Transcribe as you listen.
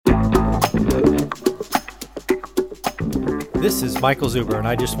This is Michael Zuber, and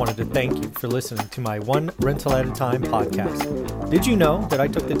I just wanted to thank you for listening to my One Rental at a Time podcast. Did you know that I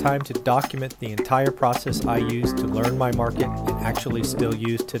took the time to document the entire process I used to learn my market and actually still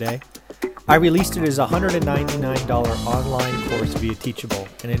use today? I released it as a $199 online course via Teachable,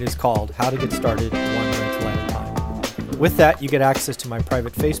 and it is called How to Get Started One Rental at a Time. With that, you get access to my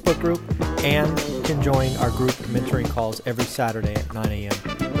private Facebook group and can join our group mentoring calls every Saturday at 9 a.m.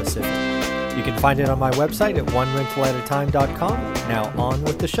 Pacific. You can find it on my website at onerentalatatime.com. Now on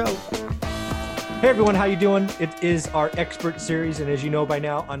with the show. Hey everyone, how you doing? It is our expert series, and as you know by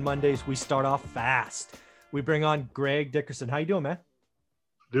now, on Mondays we start off fast. We bring on Greg Dickerson. How you doing, man?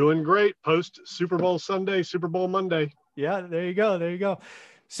 Doing great. Post Super Bowl Sunday, Super Bowl Monday. Yeah, there you go. There you go.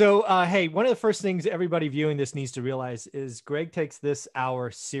 So, hey, one of the first things everybody viewing this needs to realize is Greg takes this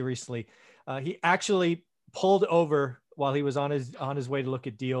hour seriously. He actually pulled over while he was on his way to look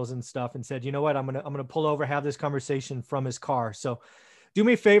at deals and stuff, and said, "You know what? I'm gonna pull over, have this conversation from his car." So, do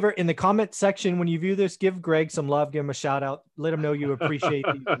me a favor in the comment section when you view this, give Greg some love, give him a shout out, let him know you appreciate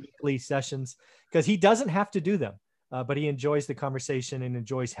these weekly sessions, because he doesn't have to do them, but he enjoys the conversation and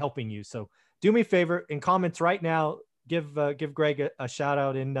enjoys helping you. So, do me a favor in comments right now, give Greg a shout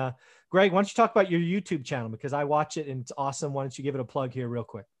out. And Greg, why don't you talk about your YouTube channel, because I watch it and it's awesome. Why don't you give it a plug here real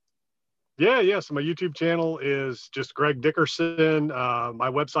quick? Yeah. So my YouTube channel is just Greg Dickerson.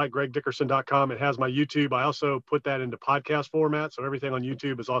 My website, gregdickerson.com. It has my YouTube. I also put that into podcast format. So everything on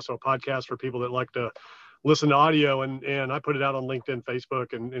YouTube is also a podcast for people that like to listen to audio. And I put it out on LinkedIn,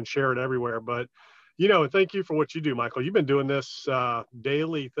 Facebook, and share it everywhere. But, thank you for what you do, Michael. You've been doing this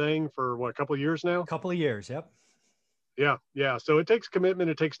daily thing for a couple of years now? A couple of years, yep. Yeah. So it takes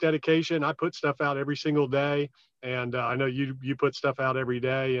commitment. It takes dedication. I put stuff out every single day. And I know you put stuff out every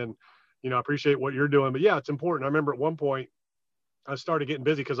day. And I appreciate what you're doing, but yeah, it's important. I remember at one point I started getting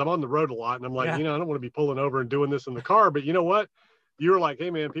busy because I'm on the road a lot, and I'm like, I don't want to be pulling over and doing this in the car, but you know what? You were like,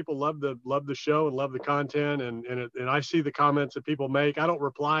 hey man, people love the show and love the content. And I see the comments that people make. I don't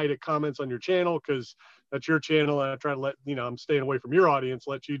reply to comments on your channel because that's your channel. And I try to let, I'm staying away from your audience,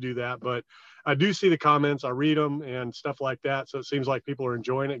 let you do that. But I do see the comments, I read them and stuff like that. So it seems like people are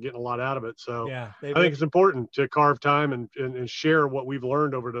enjoying it, getting a lot out of it. So yeah, I think it's important to carve time and share what we've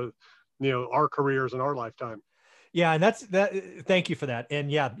learned over the, our careers and our lifetime. Yeah. And thank you for that. And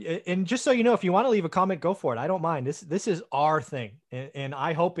yeah. And just so you know, if you want to leave a comment, go for it. I don't mind. This is our thing. And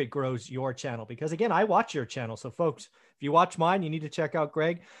I hope it grows your channel, because again, I watch your channel. So folks, if you watch mine, you need to check out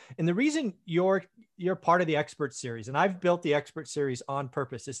Greg. And the reason you're part of the expert series, and I've built the expert series on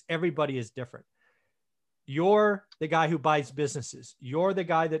purpose, is everybody is different. You're the guy who buys businesses. You're the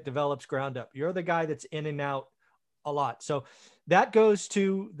guy that develops ground up. You're the guy that's in and out a lot. So that goes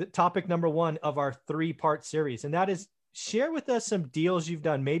to the topic number one of our 3-part series. And that is, share with us some deals you've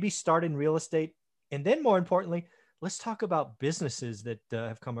done, maybe start in real estate. And then more importantly, let's talk about businesses that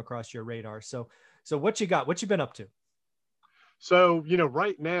have come across your radar. So what you got, what you been up to? So,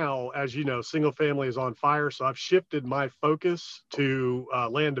 right now, as you know, single family is on fire. So I've shifted my focus to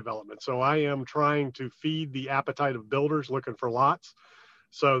land development. So I am trying to feed the appetite of builders looking for lots.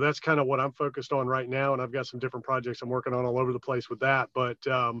 So that's kind of what I'm focused on right now. And I've got some different projects I'm working on all over the place with that. But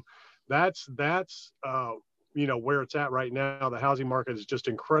that's where it's at right now. The housing market is just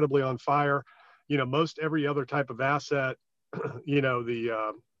incredibly on fire. Most every other type of asset, the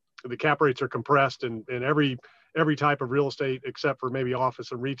cap rates are compressed and every type of real estate except for maybe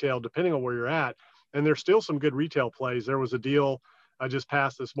office and retail, depending on where you're at. And there's still some good retail plays. There was a deal I just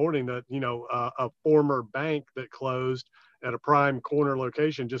passed this morning that, a former bank that closed at a prime corner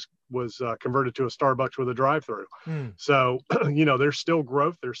location just was converted to a Starbucks with a drive-through. So, there's still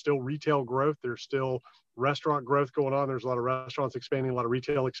growth. There's still retail growth. There's still restaurant growth going on. There's a lot of restaurants expanding, a lot of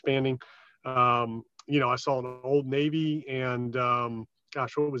retail expanding. I saw an Old Navy and,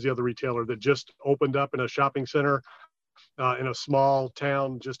 what was the other retailer that just opened up in a shopping center in a small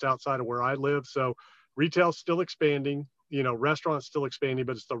town just outside of where I live. So retail's still expanding, restaurants still expanding,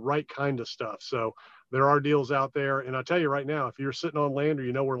 but it's the right kind of stuff. So there are deals out there. And I'll tell you right now, if you're sitting on land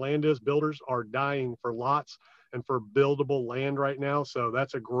or where land is, builders are dying for lots and for buildable land right now. So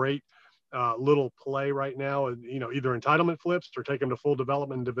that's a great little play right now. And, either entitlement flips or take them to full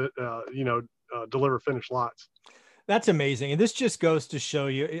development, deliver finished lots. That's amazing. And this just goes to show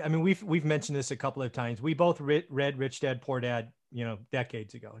you, I mean, we've mentioned this a couple of times. We both read Rich Dad, Poor Dad,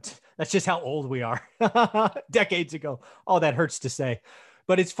 decades ago. That's just how old we are. Decades ago. Oh, that hurts to say.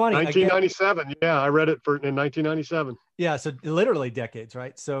 But it's funny. 1997. Yeah, I read it in 1997. Yeah, so literally decades,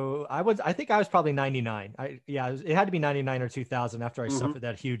 right? So I think I was probably 99. It had to be 99 or 2000 after I suffered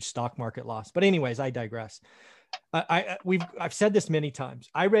that huge stock market loss. But anyways, I digress. I've said this many times.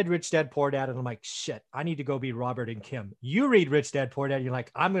 I read Rich Dad Poor Dad and I'm like, shit, I need to go be Robert and Kim. You read Rich Dad Poor Dad, and you're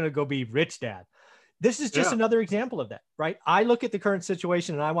like, I'm going to go be Rich Dad. This is just another example of that, right? I look at the current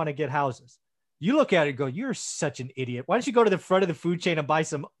situation and I want to get houses. You look at it and go, you're such an idiot. Why don't you go to the front of the food chain and buy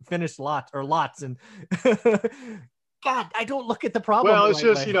some finished lots and God, I don't look at the problem. Well, it's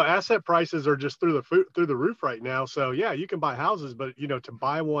just, asset prices are just through the roof right now. So yeah, you can buy houses, but to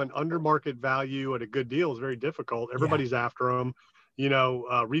buy one under market value at a good deal is very difficult. Everybody's after them.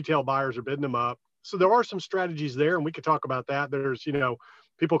 Retail buyers are bidding them up. So there are some strategies there, and we could talk about that. There's,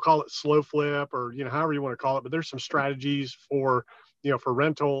 people call it slow flip or, however you want to call it, but there's some strategies for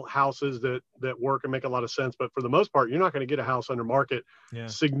rental houses that work and make a lot of sense. But for the most part, you're not going to get a house under market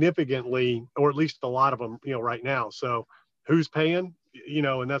significantly, or at least a lot of them, right now. So who's paying,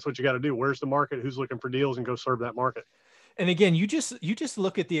 and that's what you got to do. Where's the market? Who's looking for deals, and go serve that market. And again, you just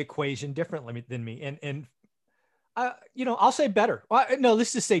look at the equation differently than me. And I'll say better. Well, no,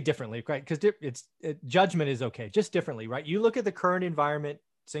 let's just say differently, right? Because judgment is okay. Just differently, right? You look at the current environment,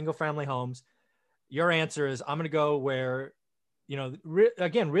 single family homes. Your answer is, I'm going to go where,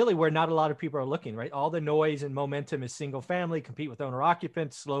 really where not a lot of people are looking, right? All the noise and momentum is single family, compete with owner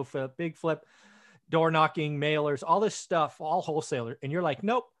occupants, slow flip, big flip, door knocking, mailers, all this stuff, all wholesaler. And you're like,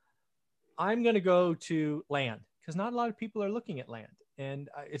 nope, I'm going to go to land, because not a lot of people are looking at land. And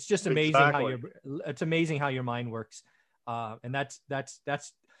it's just amazing it's amazing how your mind works. And that's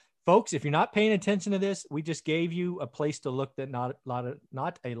folks, if you're not paying attention to this, we just gave you a place to look that not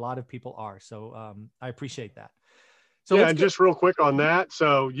a lot of people are. So I appreciate that. So and just real quick on that.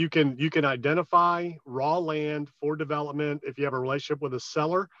 So you can identify raw land for development if you have a relationship with a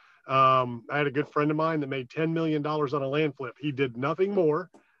seller. I had a good friend of mine that made $10 million on a land flip. He did nothing more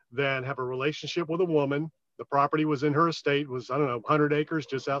than have a relationship with a woman. The property was in her estate, was, 100 acres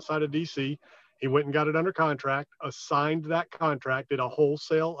just outside of DC. He went and got it under contract, assigned that contract, did a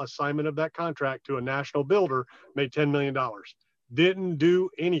wholesale assignment of that contract to a national builder, made $10 million. Didn't do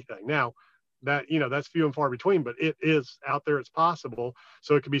anything. Now, that's few and far between, but it is out there. It's possible.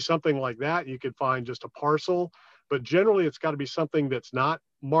 So it could be something like that. You could find just a parcel, but generally it's got to be something that's not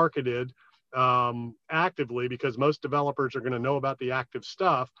marketed actively, because most developers are going to know about the active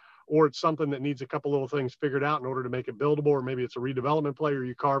stuff, or it's something that needs a couple little things figured out in order to make it buildable, or maybe it's a redevelopment play, or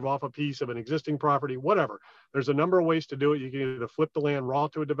you carve off a piece of an existing property, whatever. There's a number of ways to do it. You can either flip the land raw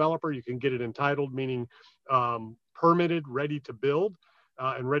to a developer, you can get it entitled, meaning permitted, ready to build,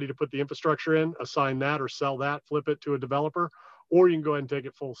 and ready to put the infrastructure in, assign that or sell that, flip it to a developer, or you can go ahead and take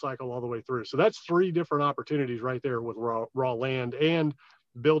it full cycle all the way through. So that's 3 different opportunities right there with raw land and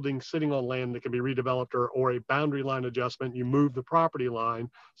building sitting on land that can be redeveloped, or a boundary line adjustment. You move the property line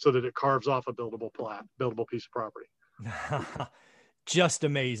so that it carves off a buildable piece of property. Just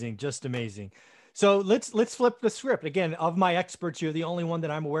amazing. So let's flip the script again. Of my experts, you're the only one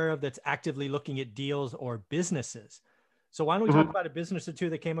that I'm aware of that's actively looking at deals or businesses. So why don't we talk about a business or two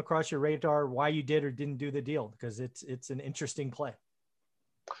that came across your radar, why you did or didn't do the deal? Because it's an interesting play.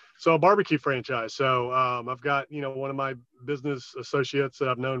 So a barbecue franchise. So I've got, one of my business associates that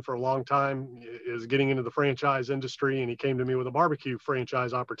I've known for a long time is getting into the franchise industry, and he came to me with a barbecue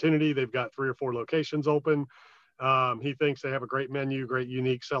franchise opportunity. They've got 3 or 4 locations open. He thinks they have a great menu, great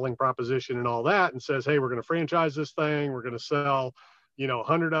unique selling proposition and all that, and says, hey, we're going to franchise this thing. We're going to sell,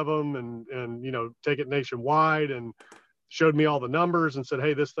 100 of them and take it nationwide, and showed me all the numbers and said,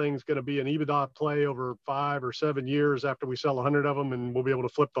 hey, this thing's going to be an EBITDA play over 5 or 7 years after we sell 100 of them, and we'll be able to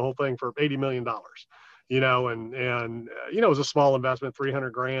flip the whole thing for $80 million, it was a small investment,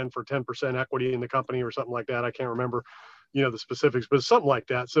 $300,000 for 10% equity in the company or something like that. I can't remember, the specifics, but something like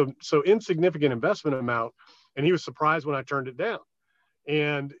that. So insignificant investment amount. And he was surprised when I turned it down.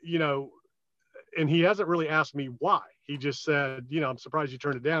 And, and he hasn't really asked me why. He just said, I'm surprised you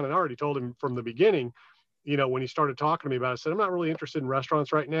turned it down. And I already told him from the beginning, when he started talking to me about it, I said, I'm not really interested in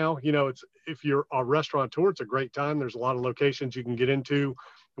restaurants right now. If you're a restaurateur, it's a great time. There's a lot of locations you can get into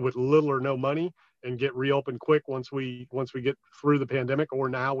with little or no money and get reopened quick once we get through the pandemic, or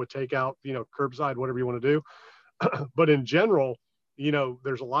now with takeout, curbside, whatever you want to do. But in general,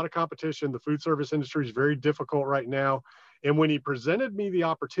 there's a lot of competition. The food service industry is very difficult right now. And when he presented me the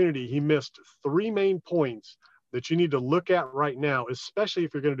opportunity, he missed 3 main points that you need to look at right now, especially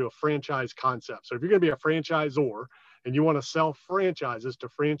if you're going to do a franchise concept. So if you're going to be a franchisor and you want to sell franchises to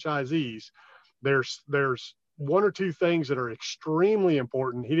franchisees, there's 1 or 2 things that are extremely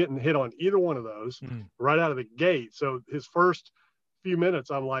important. He didn't hit on either one of those right out of the gate. So his first few minutes,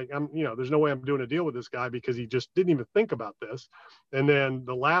 I'm like, there's no way I'm doing a deal with this guy, because he just didn't even think about this. And then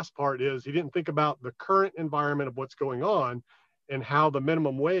the last part is he didn't think about the current environment of what's going on and how the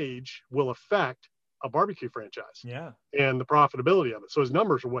minimum wage will affect a barbecue franchise Yeah. and the profitability of it. So his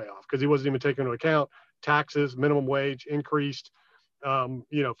numbers were way off because he wasn't even taking into account taxes, minimum wage, increased,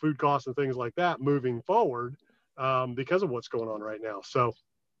 food costs and things like that moving forward because of what's going on right now. So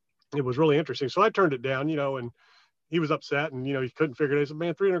it was really interesting. So I turned it down, and he was upset and, he couldn't figure it out. He said,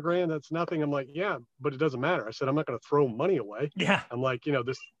 man, 300 grand, that's nothing. I'm like, yeah, but it doesn't matter. I said, I'm not going to throw money away. Yeah. I'm like,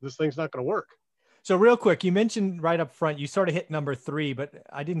 this thing's not going to work. So real quick, you mentioned right up front, you sort of hit number 3, but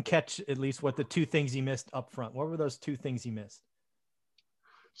I didn't catch at least what the 2 things he missed up front. What were those 2 things he missed?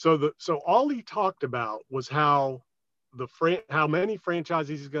 So all he talked about was how many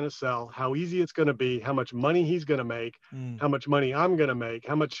franchises he's going to sell, how easy it's going to be, how much money he's going to make, how much money I'm going to make,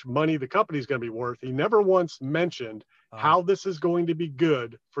 how much money the company's going to be worth. He never once mentioned how this is going to be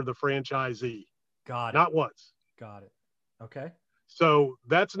good for the franchisee. Got it. Not once. Got it. Okay. So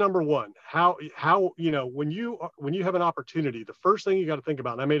that's number one. How when you have an opportunity, the first thing you got to think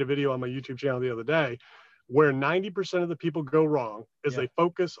about, and I made a video on my YouTube channel the other day, where 90% of the people go wrong is they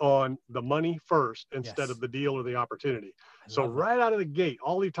focus on the money first instead of the deal or the opportunity. So right out of the gate,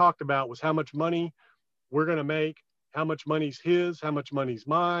 all he talked about was how much money we're going to make, how much money's his, how much money's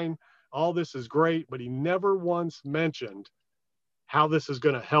mine. All this is great, but he never once mentioned how this is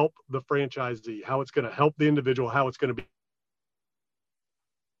going to help the franchisee, how it's going to help the individual, how it's going to be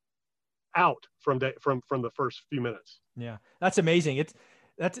out from the first few minutes. Yeah, that's amazing.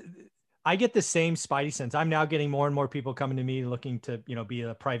 I get the same spidey sense. I'm now getting more and more people coming to me looking to, be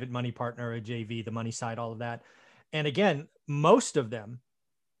a private money partner, a JV, the money side, all of that. And again, most of them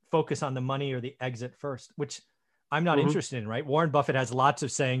focus on the money or the exit first, which I'm not interested in, right? Warren Buffett has lots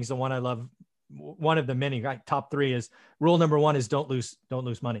of sayings. The one I love, one of the many, right? Top 3 is rule number 1 is don't lose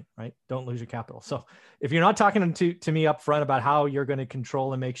money, right? Don't lose your capital. So if you're not talking to me up front about how you're going to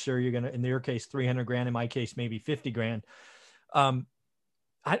control and make sure you're going to, in your case, 300 grand, in my case, maybe 50 grand,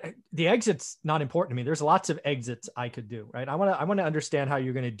 the exit's not important to me. There's lots of exits I could do, right? I want to understand how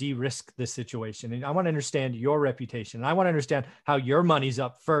you're going to de-risk this situation. And I want to understand your reputation. And I want to understand how your money's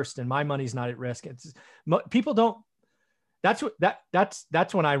up first and my money's not at risk. People don't, that's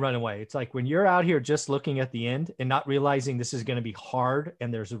when I run away. It's like when you're out here just looking at the end and not realizing this is going to be hard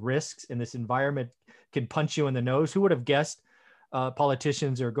and there's risks and this environment can punch you in the nose. Who would have guessed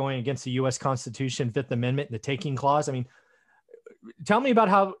politicians are going against the U.S. Constitution, 5th Amendment, and the taking clause? I mean, tell me about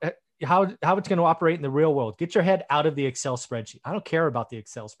how it's going to operate in the real world. Get your head out of the Excel spreadsheet. I don't care about the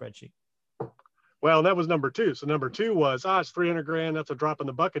Excel spreadsheet. Well, that was number 2. So number 2 was, it's 300 grand. That's a drop in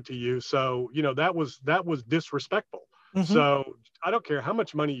the bucket to you. So, that was disrespectful. Mm-hmm. So I don't care how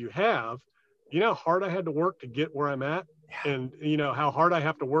much money you have, how hard I had to work to get where I'm at and, how hard I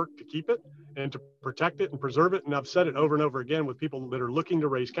have to work to keep it and to protect it and preserve it. And I've said it over and over again with people that are looking to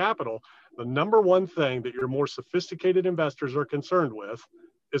raise capital. The number one thing that your more sophisticated investors are concerned with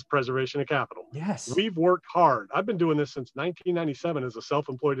is preservation of capital. Yes. We've worked hard. I've been doing this since 1997 as a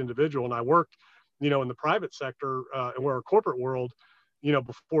self-employed individual. And I worked, in the private sector and where our corporate world,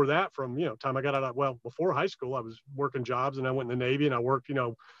 before that, from, time I got out of, before high school, I was working jobs and I went in the Navy and I worked,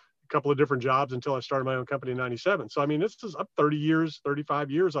 a couple of different jobs until I started my own company in 97. So, I mean, this is up 30 years,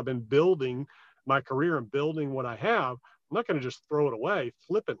 35 years. I've been building my career and building what I have. I'm not going to just throw it away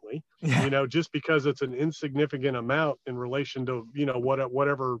flippantly, just because it's an insignificant amount in relation to,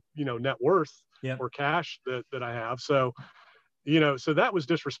 whatever, net worth or cash that I have. So, so that was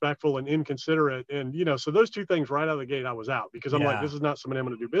disrespectful and inconsiderate. And, so those 2 things right out of the gate, I was out because I'm like, this is not somebody I'm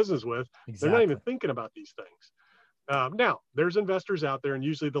going to do business with. Exactly. They're not even thinking about these things. Now, there's investors out there, and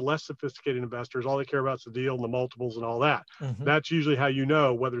usually the less sophisticated investors, all they care about is the deal and the multiples and all that. Mm-hmm. That's usually how you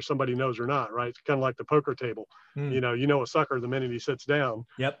know whether somebody knows or not, right? It's kind of like the poker table. You know a sucker the minute he sits down.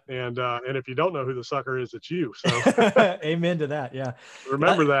 Yep. And if you don't know who the sucker is, it's you. So amen to that. Yeah.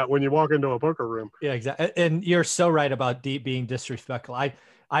 Remember that when you walk into a poker room. Yeah, exactly. And you're so right about being disrespectful. I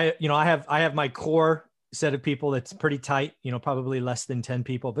have my core set of people that's pretty tight, probably less than 10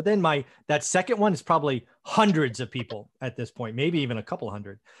 people. But then that second one is probably hundreds of people at this point, maybe even a couple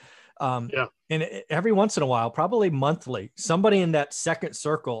hundred. And every once in a while, probably monthly, somebody in that second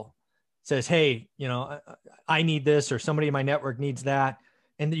circle says, hey, I need this, or somebody in my network needs that.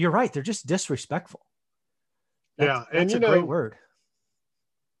 And you're right. They're just disrespectful. That's a great word.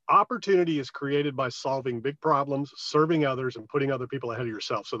 Opportunity is created by solving big problems, serving others, and putting other people ahead of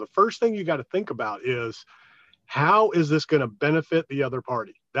yourself. So the first thing you got to think about is, how is this going to benefit the other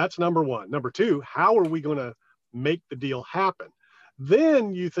party? That's number 1. Number 2, how are we going to make the deal happen?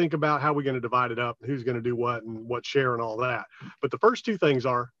 Then you think about how we're going to divide it up, and who's going to do what and what share and all that. But the first 2 things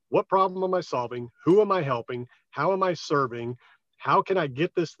are, what problem am I solving? Who am I helping? How am I serving? How can I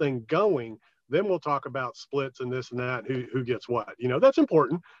get this thing going? Then we'll talk about splits and this and that, who gets what. That's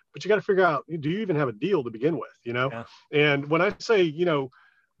important, but you got to figure out, do you even have a deal to begin with? Yeah. And when I say,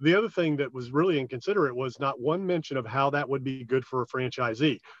 the other thing that was really inconsiderate was not one mention of how that would be good for a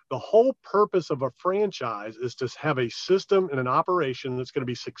franchisee. The whole purpose of a franchise is to have a system and an operation that's going to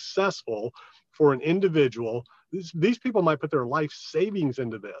be successful for an individual. These people might put their life savings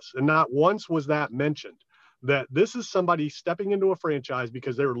into this, and not once was that mentioned, that this is somebody stepping into a franchise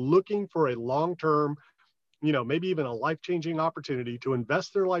because they're looking for a long-term, maybe even a life-changing opportunity to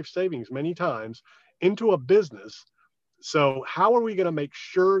invest their life savings many times into a business. So how are we going to make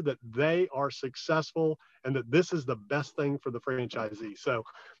sure that they are successful and that this is the best thing for the franchisee? So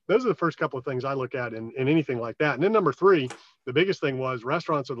those are the first couple of things I look at in anything like that. And then number 3, the biggest thing was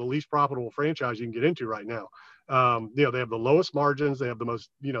restaurants are the least profitable franchise you can get into right now. They have the lowest margins. They have the most,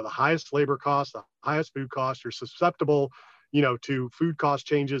 the highest labor costs, the highest food costs. You're susceptible, to food cost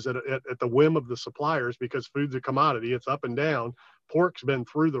changes at the whim of the suppliers because food's a commodity. It's up and down. Pork's been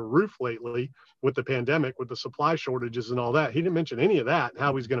through the roof lately with the pandemic, with the supply shortages and all that. He didn't mention any of that,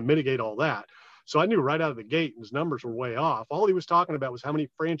 how he's going to mitigate all that. So I knew right out of the gate his numbers were way off. All he was talking about was how many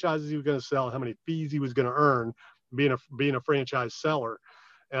franchises he was going to sell, how many fees he was going to earn being a franchise seller.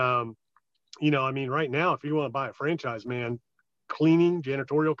 Right now, if you want to buy a franchise, man, cleaning,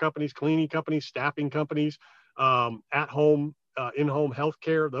 janitorial companies, cleaning companies, staffing companies, at home, in-home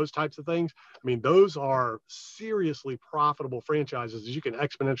healthcare, those types of things. Those are seriously profitable franchises that you can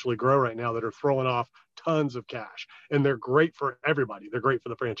exponentially grow right now that are throwing off tons of cash, and they're great for everybody. They're great for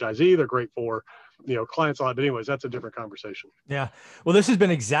the franchisee. They're great for, clients a lot, but anyways, that's a different conversation. Yeah. Well, this has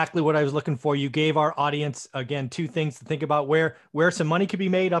been exactly what I was looking for. You gave our audience, again, 2 things to think about, where some money could be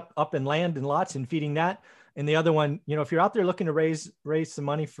made up in land and lots and feeding that. And the other one, if you're out there looking to raise some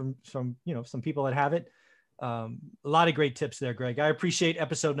money from some people that have it, a lot of great tips there, Greg. I appreciate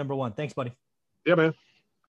episode number 1. Thanks, buddy. Yeah, man.